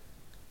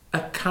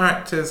a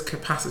character's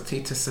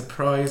capacity to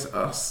surprise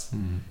us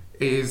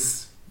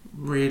is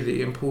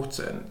really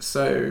important.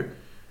 So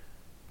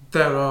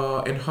there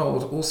are in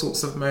Hold all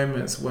sorts of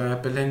moments where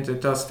Belinda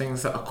does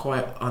things that are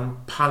quite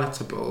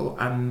unpalatable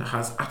and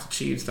has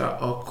attitudes that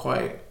are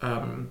quite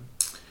kind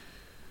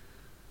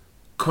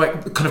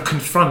of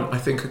confront, I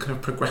think, a kind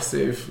of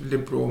progressive,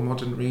 liberal,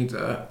 modern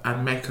reader,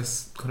 and make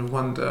us kind of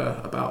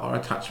wonder about our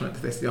attachment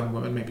to this young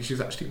woman. Maybe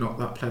she's actually not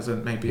that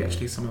pleasant. Maybe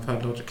actually some of her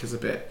logic is a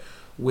bit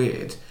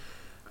weird.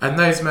 And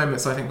those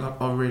moments, I think,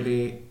 are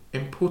really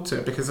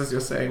important because, as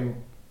you're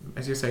saying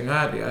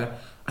earlier,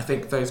 I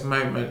think those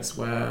moments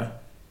where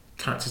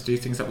characters do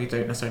things that we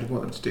don't necessarily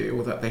want them to do,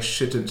 or that they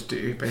shouldn't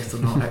do based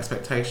on our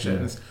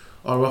expectations,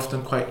 are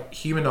often quite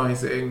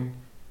humanising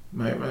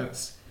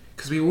moments,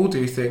 because we all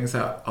do things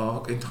that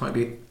are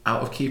entirely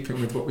out of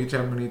keeping with what we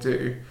generally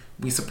do.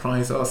 we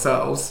surprise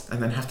ourselves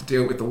and then have to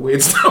deal with the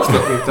weird stuff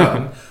that we've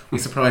done. We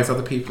surprise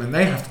other people and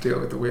they have to deal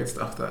with the weird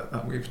stuff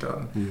that we've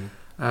done.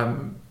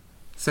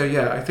 So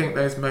yeah, I think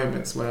those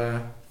moments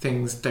where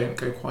things don't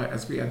go quite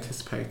as we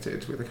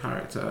anticipated with a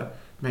character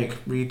make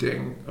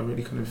reading a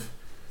really kind of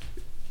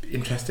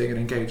interesting and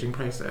engaging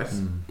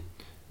process.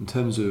 In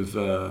terms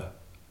of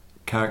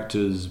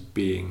characters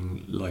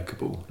being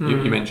likeable, you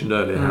mentioned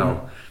earlier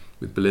how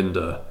with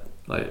Belinda,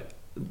 like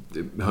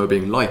her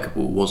being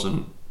likeable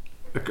wasn't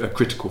a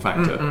critical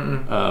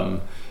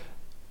factor.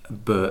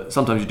 But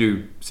sometimes you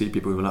do see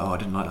people who are like, oh, I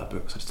didn't like that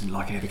book, so I just didn't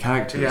like any of the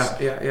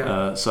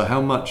characters. So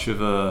how much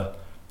of a,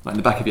 like in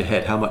the back of your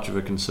head, how much of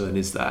a concern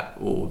is that,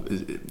 or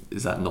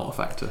is that not a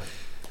factor?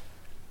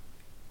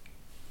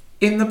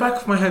 In the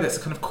back of my head, it's a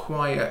kind of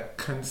quiet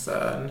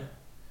concern,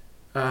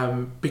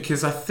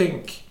 because I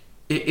think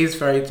it is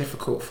very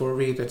difficult for a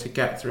reader to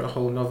get through a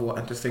whole novel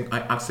and just think, I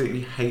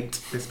absolutely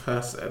hate this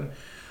person.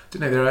 I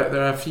don't know,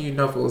 there are a few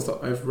novels that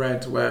I've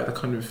read where the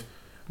kind of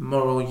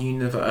moral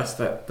universe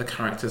that the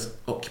characters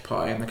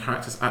occupy and the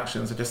characters'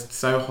 actions are just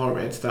so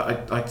horrid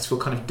that I just feel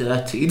kind of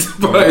dirtied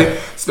by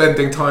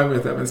spending time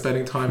with them and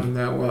spending time in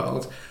their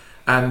world.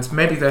 And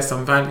maybe there's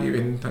some value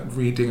in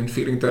reading and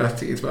feeling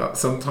dirtied, but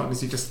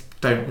sometimes you just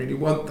don't really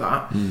want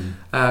that.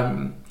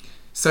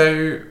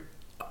 So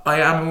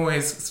I am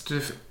always sort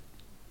of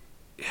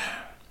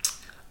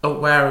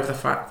aware of the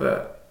fact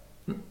that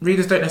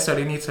readers don't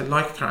necessarily need to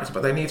like a character,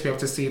 but they need to be able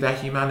to see their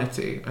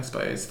humanity, I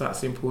suppose.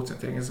 That's the important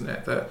thing, isn't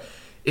it? That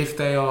if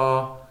they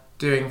are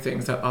doing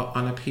things that are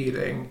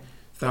unappealing,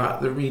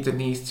 that the reader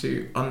needs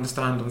to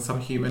understand on some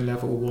human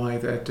level why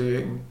they're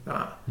doing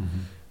that.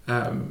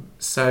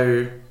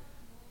 So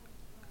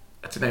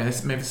I don't know,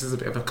 maybe this is a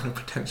bit of a kind of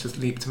pretentious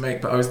leap to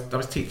make, but I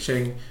was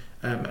teaching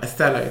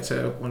Othello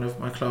to one of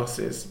my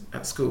classes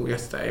at school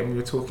yesterday, and we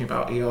were talking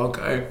about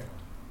Iago.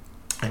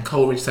 And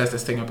Coleridge says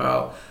this thing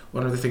about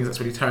one of the things that's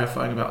really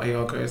terrifying about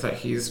Iago is that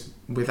he's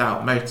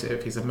without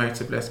motive, he's a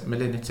motiveless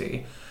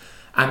malignity.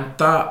 And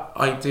that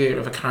idea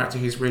of a character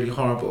who's really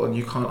horrible and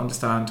you can't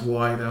understand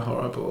why they're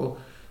horrible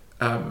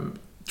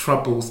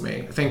troubles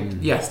me. I think,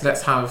 yes,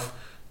 let's have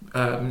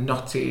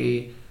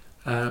knotty,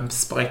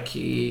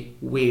 spiky,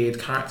 weird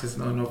characters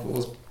in our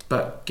novels,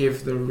 but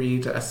give the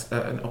reader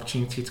an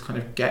opportunity to kind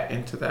of get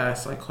into their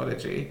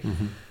psychology.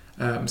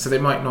 So they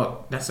might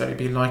not necessarily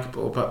be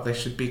likeable, but they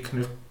should be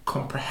kind of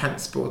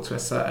comprehensible to a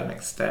certain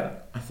extent,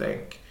 I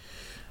think.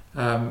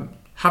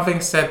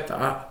 Having said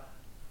that,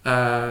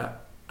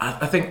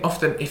 I think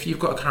often if you've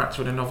got a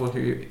character in a novel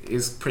who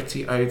is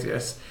pretty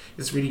odious,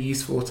 it's really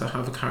useful to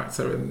have a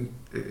character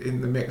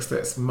in the mix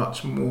that's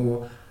much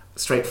more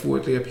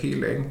straightforwardly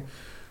appealing.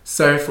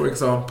 So, for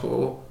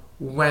example,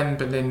 when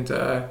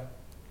Belinda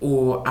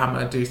or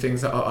Amma do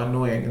things that are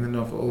annoying in the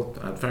novel,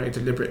 very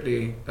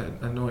deliberately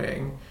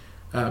annoying,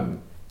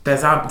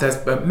 there's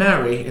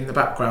Mary in the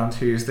background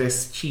who's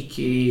this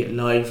cheeky,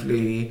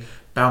 lively,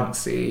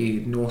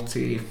 bouncy,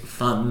 naughty,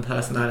 fun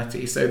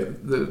personality. So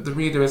the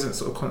reader isn't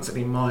sort of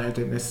constantly mired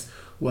in this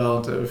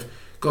world of,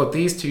 God,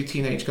 these two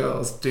teenage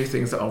girls do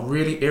things that are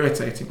really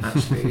irritating,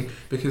 actually,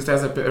 because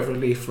there's a bit of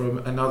relief from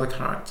another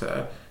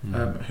character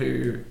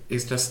who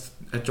is just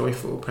a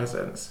joyful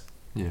presence.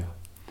 Yeah.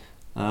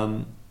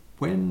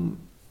 When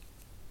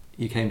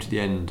you came to the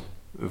end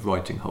of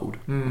writing Hold,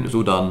 and it was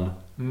all done,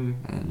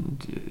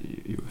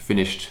 and you were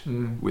finished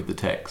with the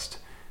text,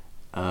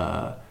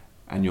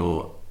 and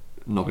you're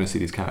not going to see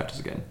these characters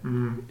again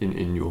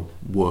in your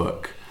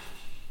work,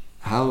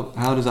 how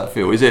does that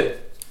feel? Is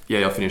it,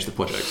 I finished the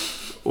project,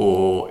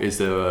 or is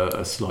there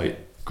a slight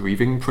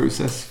grieving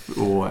process,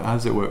 or how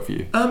does it work for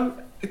you?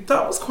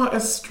 That was quite a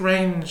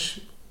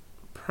strange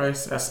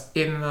process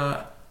in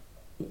that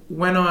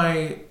when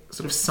I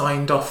sort of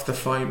signed off the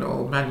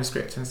final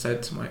manuscript and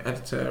said to my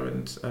editor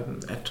and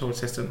editorial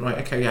assistant, right,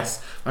 okay,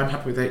 yes, I'm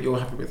happy with it, you're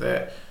happy with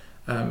it,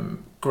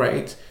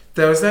 great.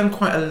 There was then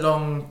quite a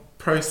long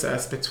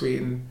process a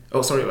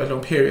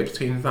long period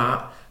between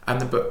that and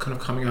the book kind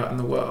of coming out in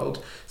the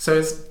world.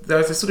 So there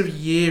was a sort of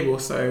year or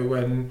so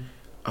when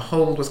a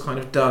Hold was kind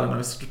of done and I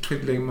was sort of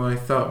twiddling my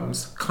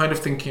thumbs, kind of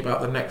thinking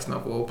about the next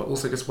novel, but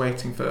also just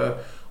waiting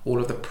for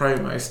all of the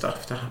promo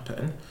stuff to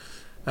happen.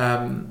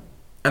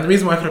 And the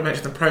reason why I kind of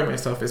mentioned the promo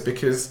stuff is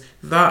because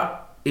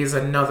that is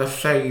another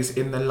phase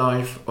in the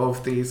life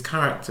of these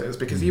characters,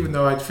 because even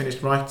though I'd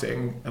finished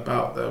writing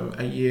about them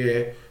a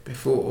year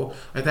before,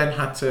 I then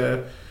had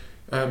to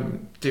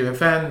do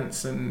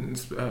events and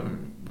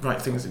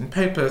write things in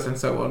papers and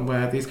so on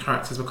where these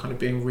characters were kind of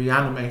being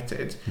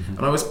reanimated. And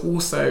I was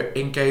also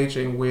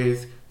engaging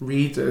with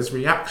readers'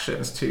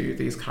 reactions to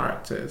these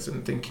characters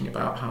and thinking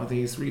about how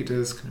these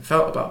readers kind of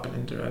felt about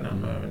Belinda and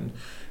Amma and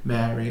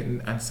Mary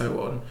and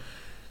so on.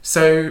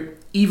 So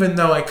even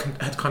though I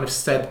had kind of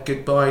said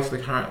goodbye to the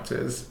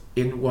characters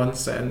in one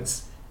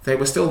sense, they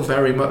were still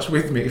very much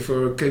with me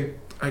for a good,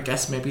 I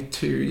guess, maybe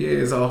 2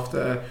 years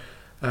after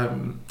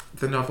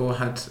the novel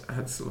had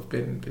sort of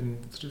been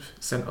sort of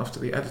sent off to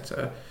the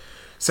editor.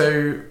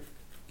 So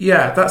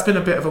Yeah, that's been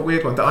a bit of a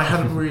weird one that I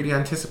hadn't really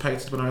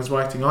anticipated when I was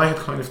writing. I had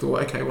kind of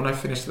thought, okay, when I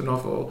finish the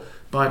novel,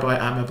 bye-bye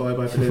Emma,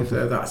 bye-bye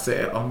Belinda, that's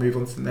it, I'll move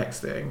on to the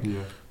next thing.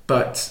 Yeah.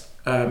 But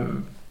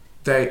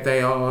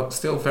they are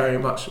still very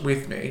much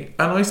with me.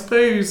 And I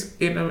suppose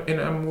in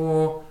a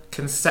more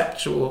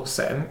conceptual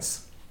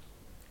sense,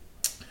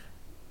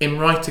 in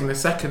writing the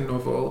second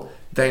novel,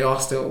 they are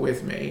still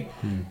with me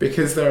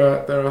because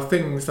there are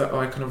things that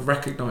I kind of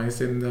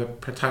recognise in the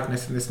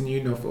protagonist in this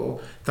new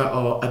novel that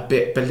are a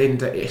bit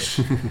Belinda-ish.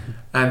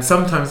 And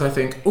sometimes I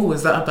think, oh,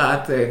 is that a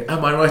bad thing?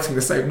 Am I writing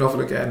the same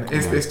novel again?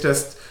 Is this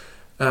just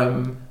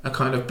a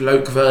kind of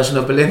bloke version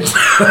of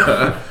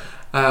Belinda?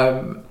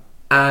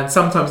 And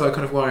sometimes I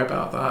kind of worry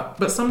about that.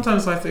 But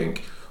sometimes I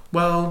think,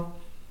 well,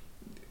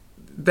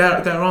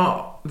 there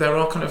are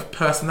kind of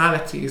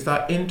personalities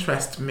that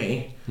interest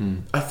me.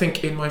 I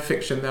think in my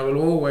fiction there will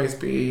always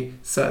be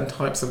certain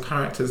types of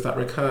characters that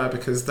recur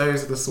because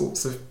those are the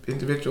sorts of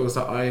individuals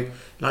that I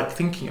like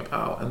thinking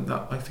about and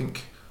that I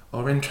think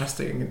are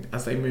interesting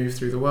as they move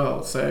through the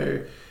world.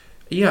 So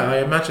yeah, I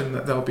imagine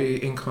that there'll be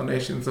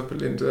incarnations of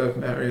Belinda,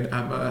 Mary and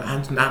Emma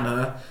and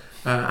Nana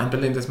and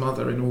Belinda's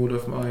mother in all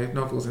of my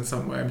novels in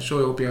some way. I'm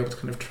sure you'll be able to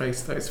kind of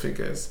trace those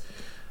figures.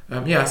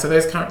 So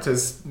those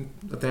characters,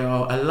 they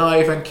are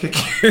alive and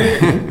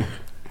kicking.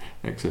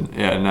 Excellent.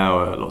 Yeah, and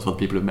now lots of other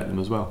people have met them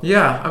as well.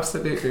 Yeah,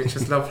 absolutely, which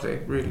is lovely,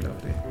 really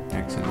lovely.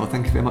 Excellent. Well,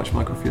 thank you very much,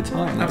 Michael, for your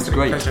time. That Absolute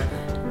was great. Pleasure.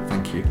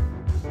 Thank you.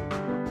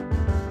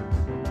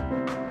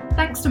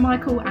 Thanks to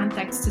Michael and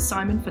thanks to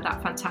Simon for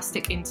that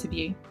fantastic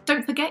interview.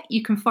 Don't forget,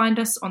 you can find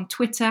us on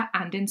Twitter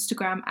and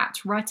Instagram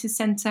at Writers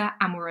Centre,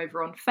 and we're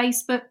over on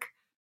Facebook.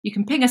 You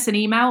can ping us an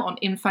email on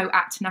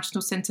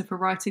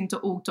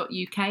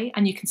info@nationalcentreforwriting.org.uk,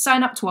 and you can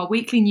sign up to our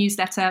weekly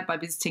newsletter by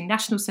visiting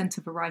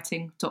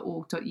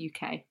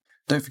nationalcentreforwriting.org.uk.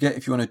 Don't forget,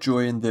 if you want to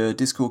join the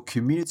Discord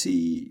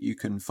community, you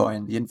can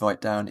find the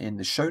invite down in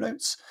the show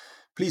notes.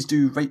 Please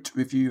do rate,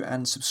 review,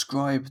 and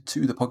subscribe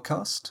to the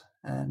podcast.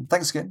 And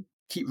thanks again.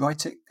 Keep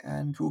writing,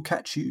 and we'll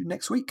catch you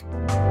next week.